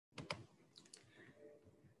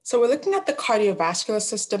So we're looking at the cardiovascular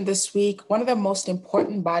system this week, one of the most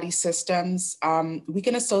important body systems. We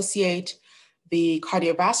can associate the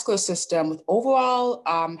cardiovascular system with overall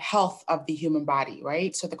health of the human body,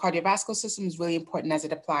 right? So the cardiovascular system is really important as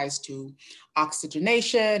it applies to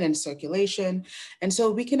oxygenation and circulation. And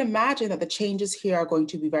so we can imagine that the changes here are going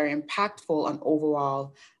to be very impactful on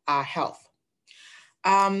overall health.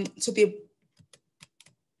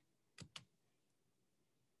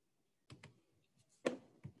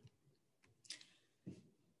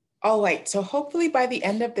 All right, so hopefully by the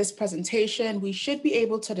end of this presentation, we should be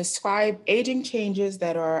able to describe aging changes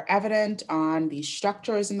that are evident on the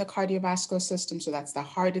structures in the cardiovascular system. So that's the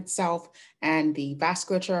heart itself and the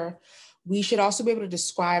vasculature. We should also be able to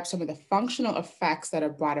describe some of the functional effects that are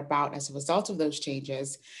brought about as a result of those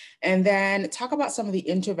changes, and then talk about some of the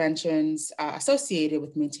interventions associated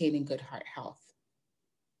with maintaining good heart health.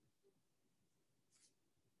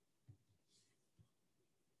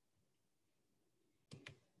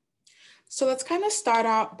 So let's kind of start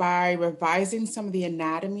out by revising some of the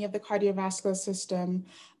anatomy of the cardiovascular system.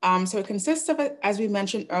 So it consists of, as we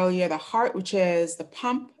mentioned earlier, the heart, which is the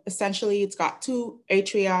pump. Essentially, it's got two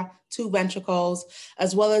atria, two ventricles,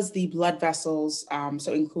 as well as the blood vessels,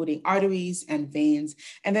 so including arteries and veins,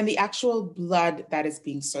 and then the actual blood that is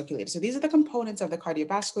being circulated. So these are the components of the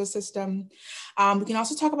cardiovascular system. We can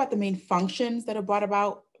also talk about the main functions that are brought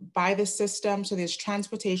about by the system. So there's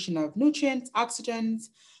transportation of nutrients,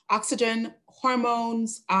 oxygen,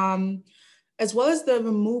 hormones, as well as the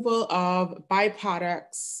removal of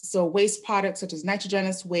byproducts, so waste products such as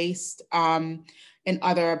nitrogenous waste and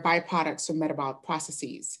other byproducts from metabolic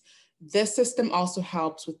processes. This system also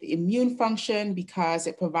helps with the immune function because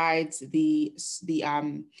it provides the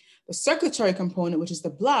circulatory component, which is the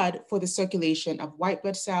blood, for the circulation of white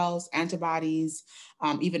blood cells, antibodies,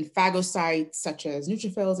 even phagocytes such as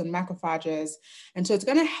neutrophils and macrophages. And so it's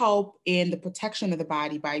going to help in the protection of the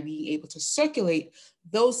body by being able to circulate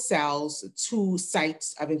those cells to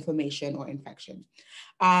sites of inflammation or infection.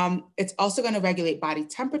 It's also going to regulate body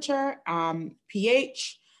temperature,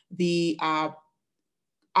 pH, the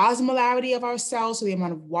osmolarity of our cells, so the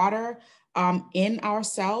amount of water in our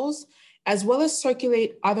cells, as well as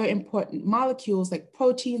circulate other important molecules like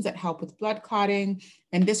proteins that help with blood clotting.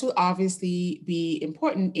 And this will obviously be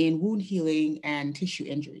important in wound healing and tissue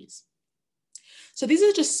injuries. So these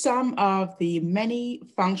are just some of the many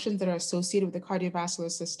functions that are associated with the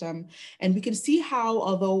cardiovascular system. And we can see how,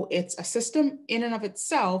 although it's a system in and of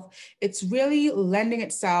itself, it's really lending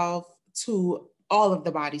itself to all of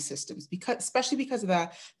the body systems, especially because of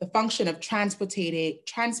the function of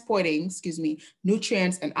transporting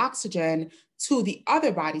nutrients and oxygen to the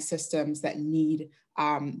other body systems that need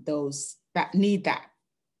that.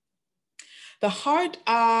 The heart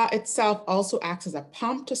itself also acts as a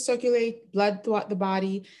pump to circulate blood throughout the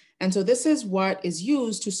body. And so this is what is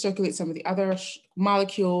used to circulate some of the other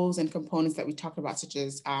molecules and components that we talked about, such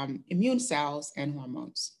as immune cells and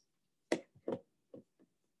hormones.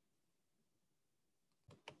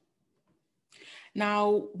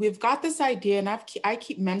 Now, we've got this idea, and I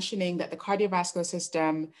keep mentioning that the cardiovascular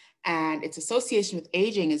system and its association with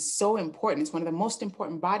aging is so important. It's one of the most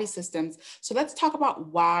important body systems. So let's talk about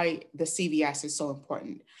why the CVS is so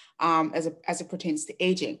important as it pertains to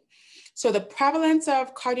aging. So the prevalence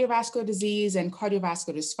of cardiovascular disease and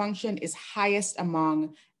cardiovascular dysfunction is highest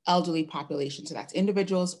among elderly population. So that's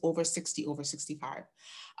individuals over 60, over 65.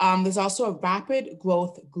 There's also a rapid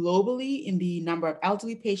growth globally in the number of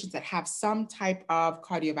elderly patients that have some type of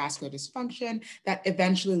cardiovascular dysfunction that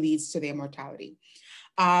eventually leads to their mortality.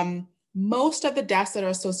 Most of the deaths that are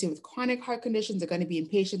associated with chronic heart conditions are going to be in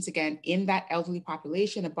patients, again, in that elderly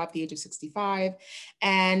population above the age of 65.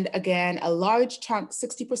 And again, a large chunk,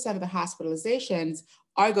 60% of the hospitalizations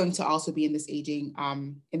are going to also be in this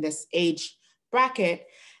in this age bracket.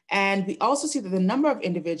 And we also see that the number of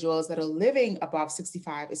individuals that are living above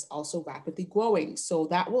 65 is also rapidly growing. So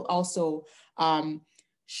that will also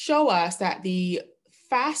show us that the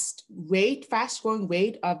fast growing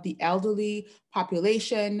rate of the elderly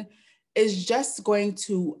population is just going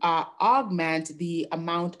to augment the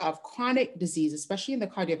amount of chronic disease, especially in the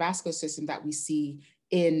cardiovascular system, that we see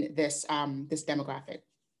in this demographic.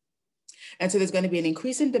 And so there's going to be an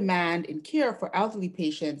increase in demand in care for elderly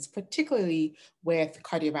patients, particularly with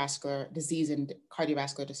cardiovascular disease and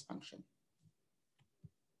cardiovascular dysfunction.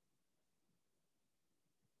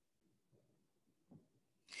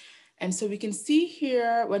 And so we can see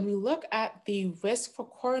here when we look at the risk for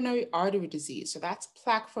coronary artery disease, so that's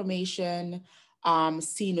plaque formation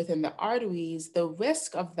seen within the arteries, the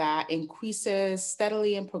risk of that increases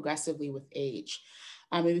steadily and progressively with age.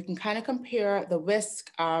 And we can kind of compare the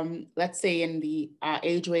risk, let's say in the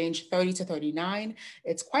age range 30 to 39,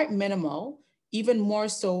 it's quite minimal, even more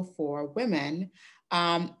so for women.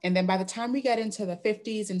 And then by the time we get into the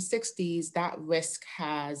 50s and 60s, that risk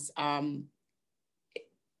has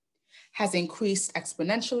increased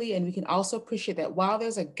exponentially. And we can also appreciate that while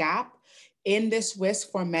there's a gap in this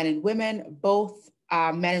risk for men and women, both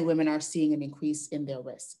men and women are seeing an increase in their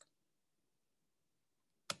risk.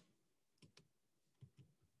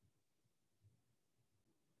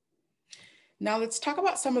 Now let's talk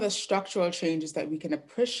about some of the structural changes that we can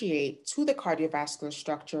appreciate to the cardiovascular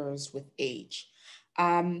structures with age.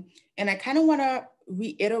 And I kind of want to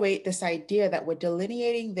reiterate this idea that we're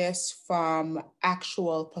delineating this from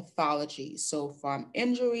actual pathology. So from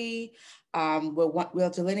injury,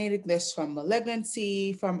 we're delineating this from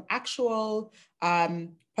malignancy, from actual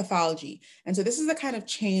pathology. And so this is the kind of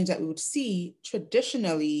change that we would see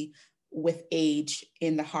traditionally with age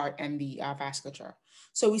in the heart and the vasculature.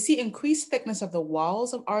 So we see increased thickness of the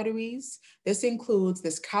walls of arteries. This includes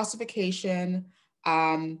this calcification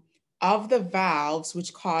of the valves,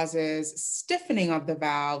 which causes stiffening of the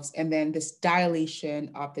valves, and then this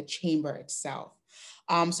dilation of the chamber itself.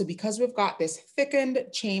 So because we've got this thickened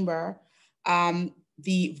chamber,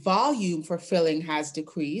 the volume for filling has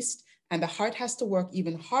decreased, and the heart has to work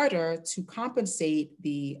even harder to compensate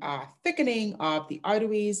the thickening of the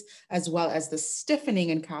arteries, as well as the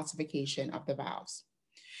stiffening and calcification of the valves.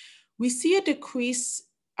 We see a decrease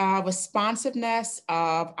responsiveness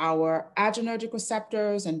of our adrenergic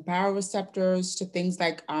receptors and baroreceptors to things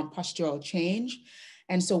like postural change.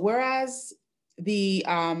 And so whereas the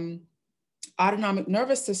autonomic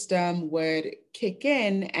nervous system would kick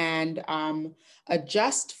in and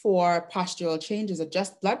adjust for postural changes,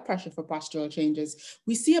 adjust blood pressure for postural changes,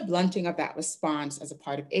 we see a blunting of that response as a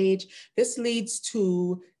part of age. This leads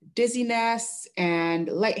to dizziness and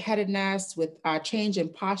lightheadedness with change in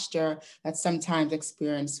posture that's sometimes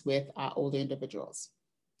experienced with older individuals.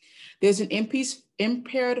 There's an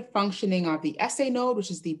impaired functioning of the SA node, which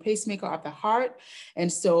is the pacemaker of the heart.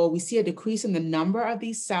 And so we see a decrease in the number of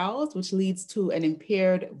these cells, which leads to an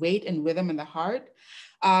impaired rate and rhythm in the heart.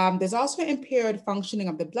 There's also impaired functioning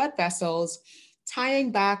of the blood vessels,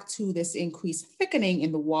 tying back to this increased thickening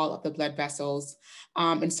in the wall of the blood vessels.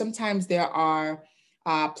 And sometimes there are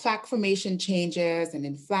plaque formation changes and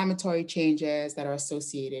inflammatory changes that are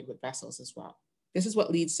associated with vessels as well. This is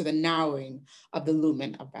what leads to the narrowing of the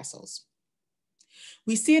lumen of vessels.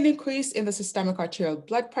 We see an increase in the systemic arterial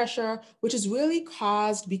blood pressure, which is really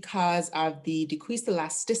caused because of the decreased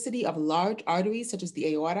elasticity of large arteries, such as the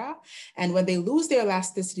aorta. And when they lose their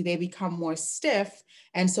elasticity, they become more stiff.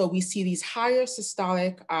 And so we see these higher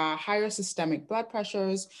systolic, higher systemic blood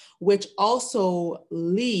pressures, which also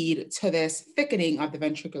lead to this thickening of the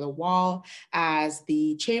ventricular wall as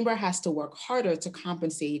the chamber has to work harder to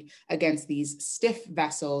compensate against these stiff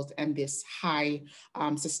vessels and this high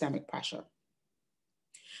systemic pressure.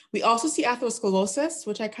 We also see atherosclerosis,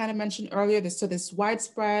 which I kind of mentioned earlier. So this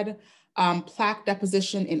widespread plaque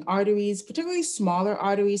deposition in arteries, particularly smaller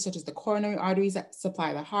arteries, such as the coronary arteries that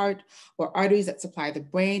supply the heart or arteries that supply the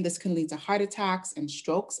brain. This can lead to heart attacks and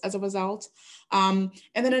strokes as a result. And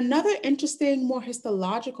then another interesting, more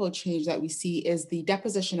histological change that we see is the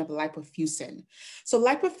deposition of lipofuscin. So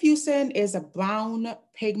lipofuscin is a brown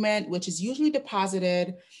pigment, which is usually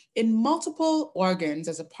deposited in multiple organs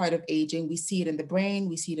as a part of aging. We see it in the brain,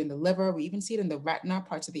 we see it in the liver, we even see it in the retina,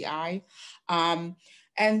 parts of the eye.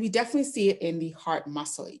 And we definitely see it in the heart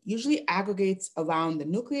muscle. It usually aggregates around the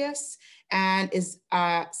nucleus and is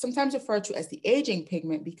sometimes referred to as the aging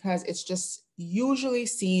pigment because it's just usually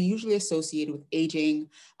seen, usually associated with aging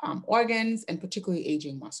organs and particularly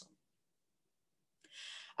aging muscle.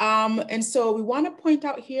 And so we want to point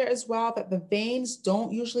out here as well that the veins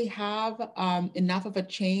don't usually have enough of a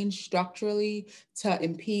change structurally to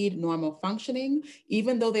impede normal functioning,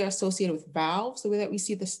 even though they're associated with valves. The way that we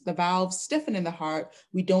see the valves stiffen in the heart,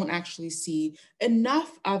 we don't actually see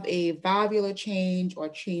enough of a valvular change or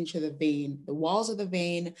change to the vein, the walls of the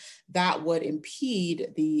vein, that would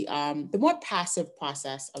impede the more passive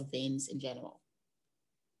process of veins in general.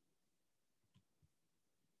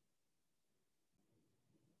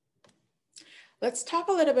 Let's talk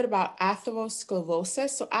a little bit about atherosclerosis.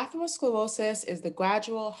 So atherosclerosis is the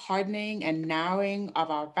gradual hardening and narrowing of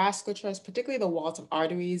our vasculatures, particularly the walls of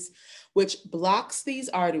arteries, which blocks these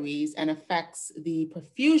arteries and affects the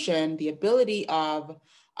perfusion, the ability of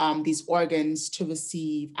these organs to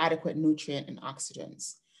receive adequate nutrient and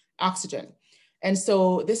oxygen. And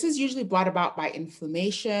so this is usually brought about by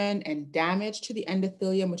inflammation and damage to the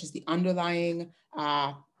endothelium, which is the underlying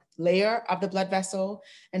layer of the blood vessel.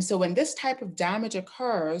 And so when this type of damage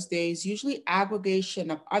occurs, there's usually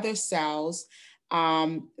aggregation of other cells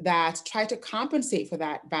that try to compensate for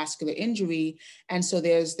that vascular injury. And so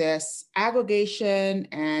there's this aggregation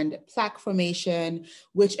and plaque formation,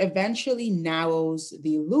 which eventually narrows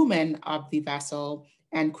the lumen of the vessel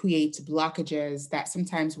and creates blockages that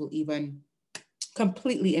sometimes will even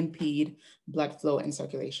completely impede blood flow and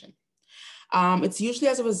circulation. It's usually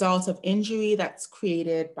as a result of injury that's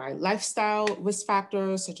created by lifestyle risk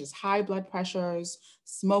factors such as high blood pressures,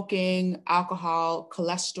 smoking, alcohol,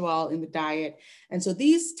 cholesterol in the diet. And so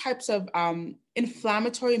these types of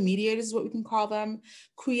inflammatory mediators, is what we can call them,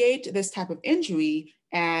 create this type of injury.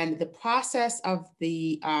 And the process of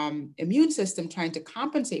the immune system trying to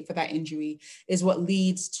compensate for that injury is what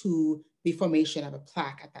leads to the formation of a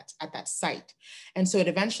plaque at that site. And so it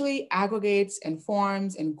eventually aggregates and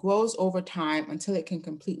forms and grows over time until it can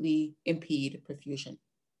completely impede perfusion.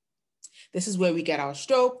 This is where we get our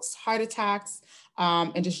strokes, heart attacks,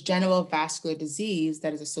 and just general vascular disease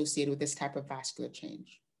that is associated with this type of vascular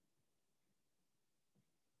change.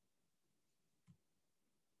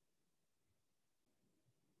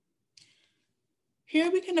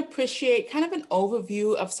 Here we can appreciate kind of an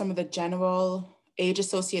overview of some of the general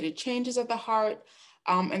age-associated changes of the heart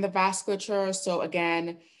and the vasculature. So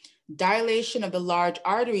again, dilation of the large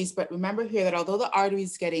arteries, but remember here that although the artery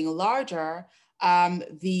is getting larger,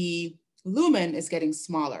 the lumen is getting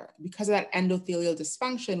smaller because of that endothelial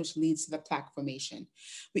dysfunction, which leads to the plaque formation.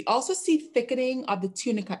 We also see thickening of the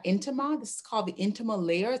tunica intima. This is called the intima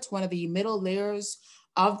layer. It's one of the middle layers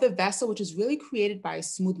of the vessel, which is really created by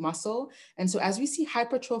smooth muscle. And so as we see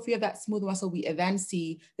hypertrophy of that smooth muscle, we then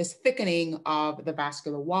see this thickening of the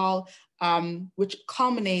vascular wall, which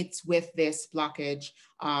culminates with this blockage.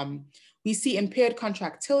 We see impaired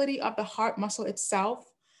contractility of the heart muscle itself.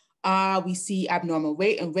 We see abnormal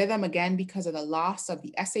rate and rhythm, again, because of the loss of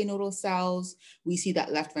the SA nodal cells. We see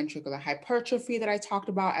that left ventricular hypertrophy that I talked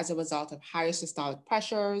about as a result of higher systolic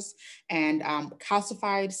pressures and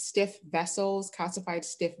calcified stiff vessels, calcified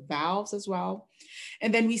stiff valves as well.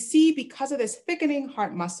 And then we see, because of this thickening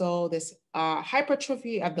heart muscle, this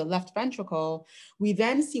hypertrophy of the left ventricle, we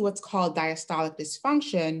then see what's called diastolic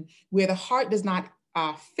dysfunction, where the heart does not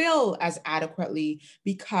fill as adequately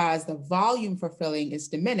because the volume for filling is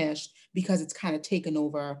diminished because it's kind of taken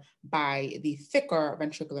over by the thicker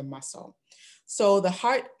ventricular muscle. So the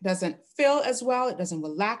heart doesn't fill as well, it doesn't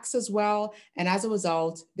relax as well, and as a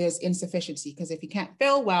result, there's insufficiency, because if you can't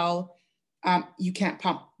fill well, you can't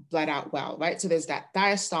pump blood out well, right? So there's that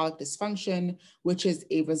diastolic dysfunction, which is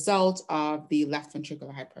a result of the left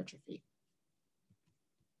ventricular hypertrophy.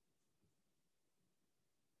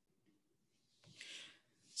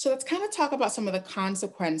 So let's kind of talk about some of the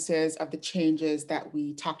consequences of the changes that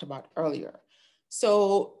we talked about earlier.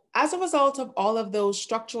 So as a result of all of those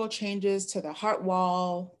structural changes to the heart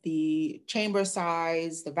wall, the chamber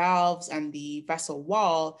size, the valves, and the vessel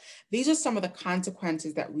wall, these are some of the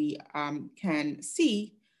consequences that we can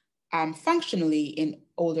see functionally in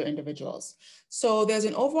older individuals. So there's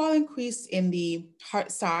an overall increase in the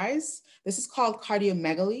heart size. This is called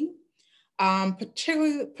cardiomegaly.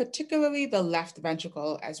 Particularly the left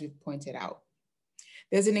ventricle, as we've pointed out.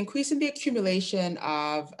 There's an increase in the accumulation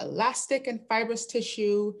of elastic and fibrous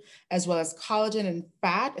tissue, as well as collagen and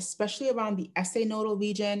fat, especially around the SA nodal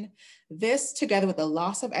region. This, together with the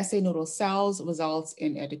loss of SA nodal cells, results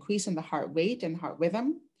in a decrease in the heart rate and heart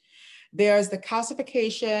rhythm. There's the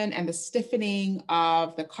calcification and the stiffening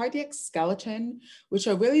of the cardiac skeleton, which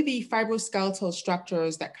are really the fibroskeletal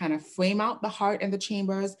structures that kind of frame out the heart and the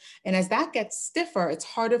chambers. And as that gets stiffer, it's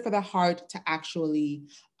harder for the heart to actually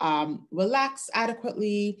relax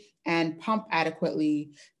adequately and pump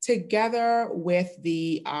adequately, together with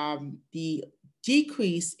the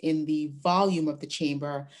decrease in the volume of the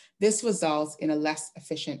chamber. This results in a less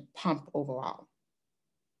efficient pump overall.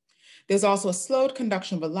 There's also a slowed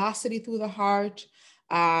conduction velocity through the heart.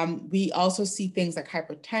 We also see things like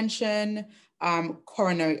hypertension,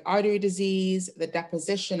 coronary artery disease, the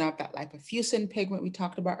deposition of that lipofuscin pigment we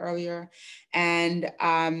talked about earlier. And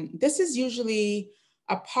this is usually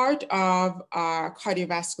a part of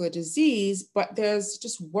cardiovascular disease, but there's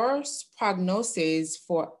just worse prognosis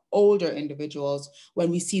for older individuals when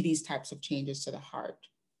we see these types of changes to the heart.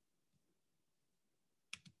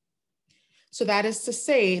 So that is to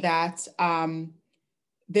say that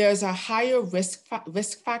there's a higher risk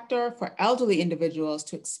factor for elderly individuals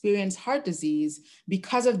to experience heart disease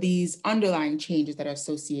because of these underlying changes that are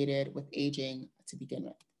associated with aging to begin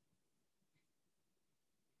with.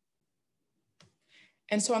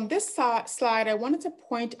 And so on this slide, I wanted to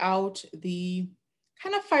point out the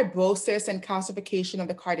kind of fibrosis and calcification of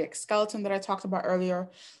the cardiac skeleton that I talked about earlier.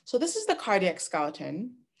 So this is the cardiac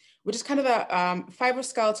skeleton, which is kind of the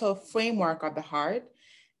fibroskeletal framework of the heart.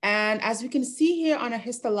 And as we can see here on a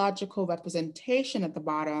histological representation at the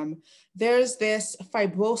bottom, there's this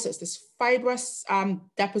fibrosis, this fibrous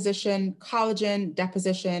deposition, collagen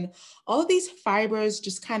deposition. All of these fibers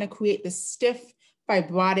just kind of create this stiff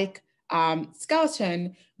fibrotic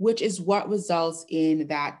skeleton, which is what results in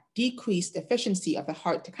that decreased efficiency of the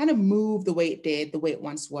heart to kind of move the way it did, the way it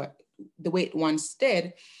once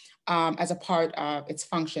did, as a part of its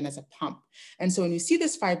function as a pump. And so when you see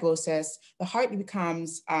this fibrosis, the heart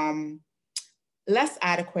becomes less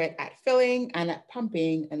adequate at filling and at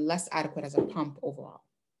pumping, and less adequate as a pump overall.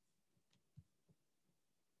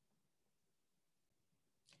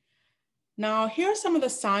 Now, here are some of the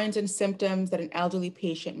signs and symptoms that an elderly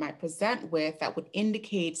patient might present with that would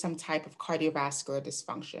indicate some type of cardiovascular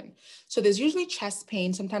dysfunction. So there's usually chest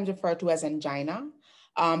pain, sometimes referred to as angina,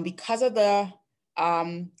 because of the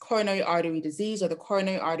coronary artery disease or the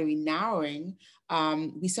coronary artery narrowing.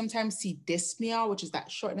 We sometimes see dyspnea, which is that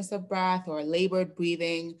shortness of breath or labored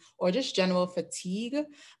breathing, or just general fatigue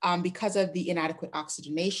because of the inadequate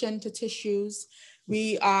oxygenation to tissues.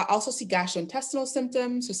 We also see gastrointestinal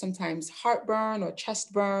symptoms, so sometimes heartburn or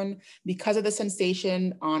chest burn because of the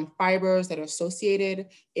sensation on fibers that are associated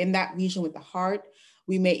in that region with the heart.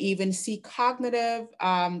 We may even see cognitive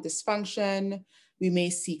dysfunction. We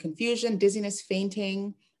may see confusion, dizziness,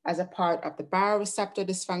 fainting as a part of the baroreceptor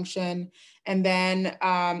dysfunction. And then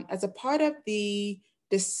as a part of the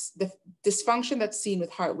dysfunction that's seen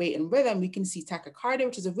with heart rate and rhythm, we can see tachycardia,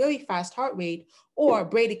 which is a really fast heart rate, or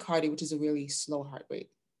bradycardia, which is a really slow heart rate.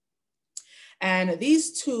 And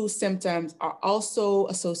these two symptoms are also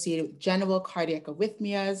associated with general cardiac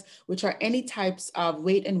arrhythmias, which are any types of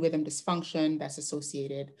rate and rhythm dysfunction that's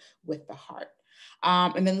associated with the heart.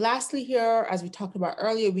 And then lastly here, as we talked about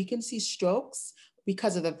earlier, we can see strokes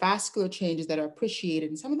because of the vascular changes that are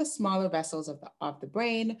appreciated in some of the smaller vessels of the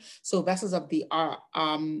brain. So vessels of the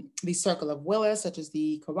circle of Willis, such as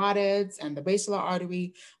the carotids and the basilar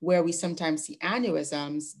artery, where we sometimes see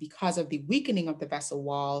aneurysms because of the weakening of the vessel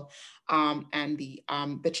wall and the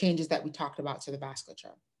changes that we talked about to the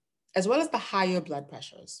vasculature, as well as the higher blood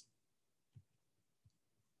pressures.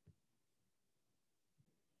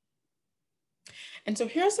 And so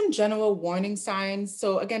here are some general warning signs.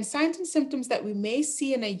 So again, signs and symptoms that we may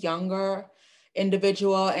see in a younger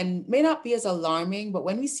individual and may not be as alarming, but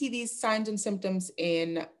when we see these signs and symptoms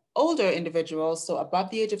in older individuals, so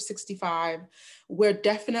above the age of 65, we're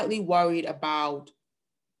definitely worried about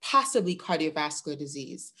possibly cardiovascular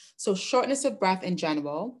disease. So shortness of breath in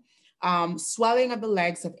general, swelling of the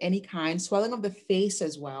legs of any kind, swelling of the face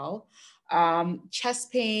as well,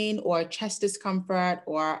 chest pain or chest discomfort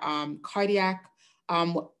or cardiac,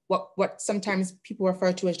 what sometimes people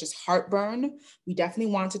refer to as just heartburn. We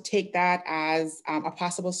definitely want to take that as a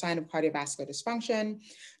possible sign of cardiovascular dysfunction.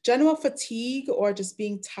 General fatigue or just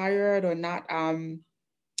being tired or not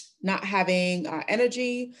having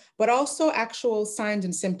energy, but also actual signs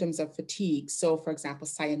and symptoms of fatigue. So for example,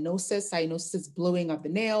 cyanosis is blowing of the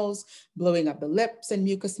nails, blowing of the lips and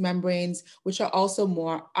mucous membranes, which are also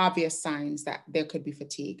more obvious signs that there could be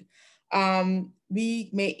fatigue. We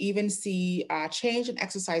may even see change in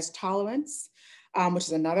exercise tolerance, which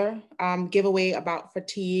is another giveaway about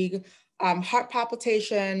fatigue. Heart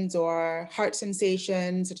palpitations or heart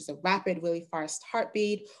sensations, such as a rapid, really fast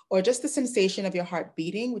heartbeat, or just the sensation of your heart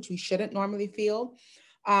beating, which we shouldn't normally feel.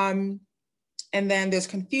 And then there's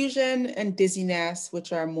confusion and dizziness,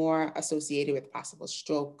 which are more associated with possible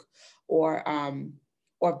stroke or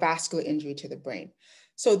vascular injury to the brain.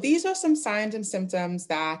 So these are some signs and symptoms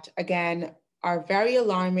that, again, are very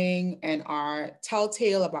alarming and are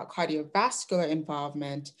telltale about cardiovascular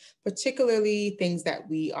involvement, particularly things that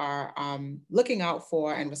we are looking out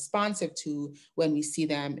for and responsive to when we see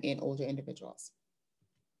them in older individuals.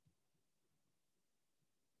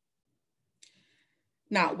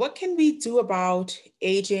 Now, what can we do about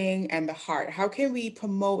aging and the heart? How can we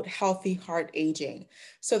promote healthy heart aging?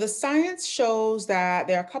 So the science shows that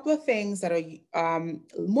there are a couple of things that are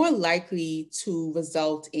more likely to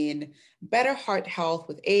result in better heart health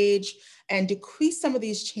with age and decrease some of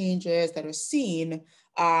these changes that are seen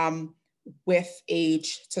with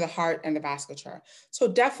age to the heart and the vasculature. So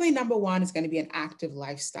definitely number one is going to be an active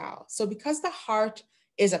lifestyle. So because the heart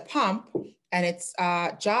is a pump, and its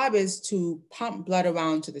job is to pump blood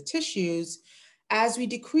around to the tissues, as we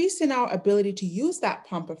decrease in our ability to use that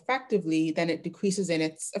pump effectively, then it decreases in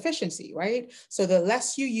its efficiency, right? So the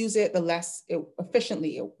less you use it, the less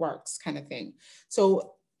efficiently it works, kind of thing.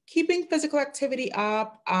 So keeping physical activity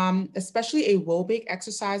up, especially aerobic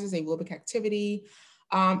exercises, aerobic activity.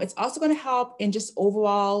 It's also going to help in just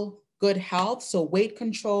overall good health, so weight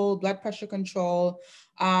control, blood pressure control.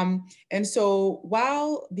 And so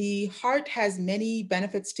while the heart has many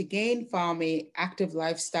benefits to gain from an active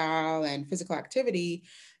lifestyle and physical activity,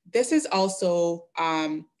 this is also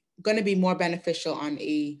going to be more beneficial on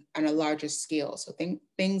a larger scale. So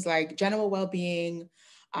things like general well-being,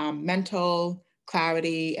 mental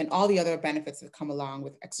clarity, and all the other benefits that come along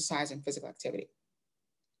with exercise and physical activity.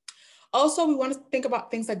 Also, we want to think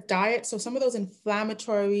about things like diet. So some of those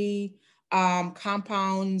inflammatory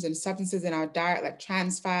compounds and substances in our diet, like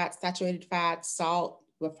trans fats, saturated fats, salt,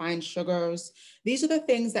 refined sugars, these are the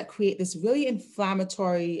things that create this really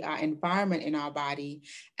inflammatory environment in our body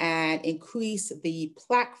and increase the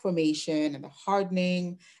plaque formation and the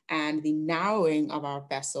hardening and the narrowing of our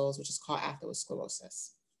vessels, which is called atherosclerosis.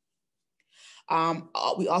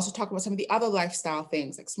 We also talk about some of the other lifestyle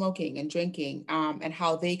things like smoking and drinking and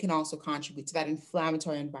how they can also contribute to that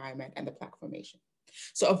inflammatory environment and the plaque formation.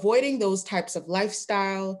 So avoiding those types of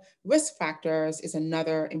lifestyle risk factors is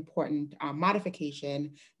another important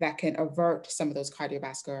modification that can avert some of those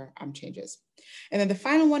cardiovascular changes. And then the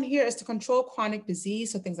final one here is to control chronic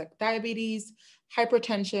disease. So things like diabetes,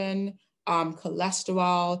 hypertension,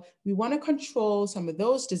 cholesterol. We want to control some of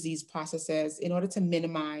those disease processes in order to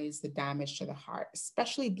minimize the damage to the heart,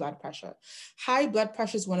 especially blood pressure. High blood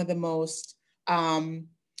pressure is one of the most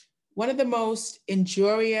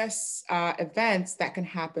injurious events that can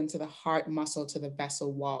happen to the heart muscle, to the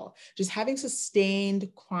vessel wall. Just having sustained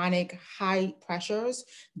chronic high pressures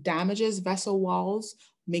damages vessel walls,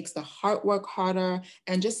 makes the heart work harder,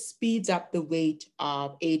 and just speeds up the rate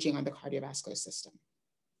of aging on the cardiovascular system.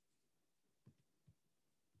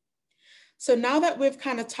 So now that we've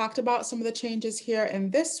kind of talked about some of the changes here,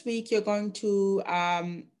 and this week you're going to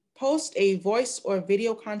post a voice or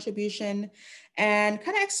video contribution and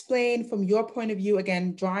kind of explain from your point of view,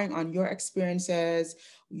 again, drawing on your experiences,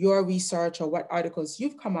 your research, or what articles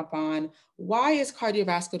you've come up on, why is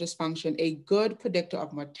cardiovascular dysfunction a good predictor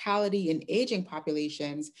of mortality in aging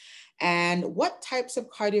populations? And what types of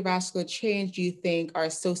cardiovascular change do you think are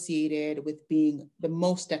associated with being the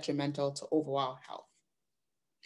most detrimental to overall health?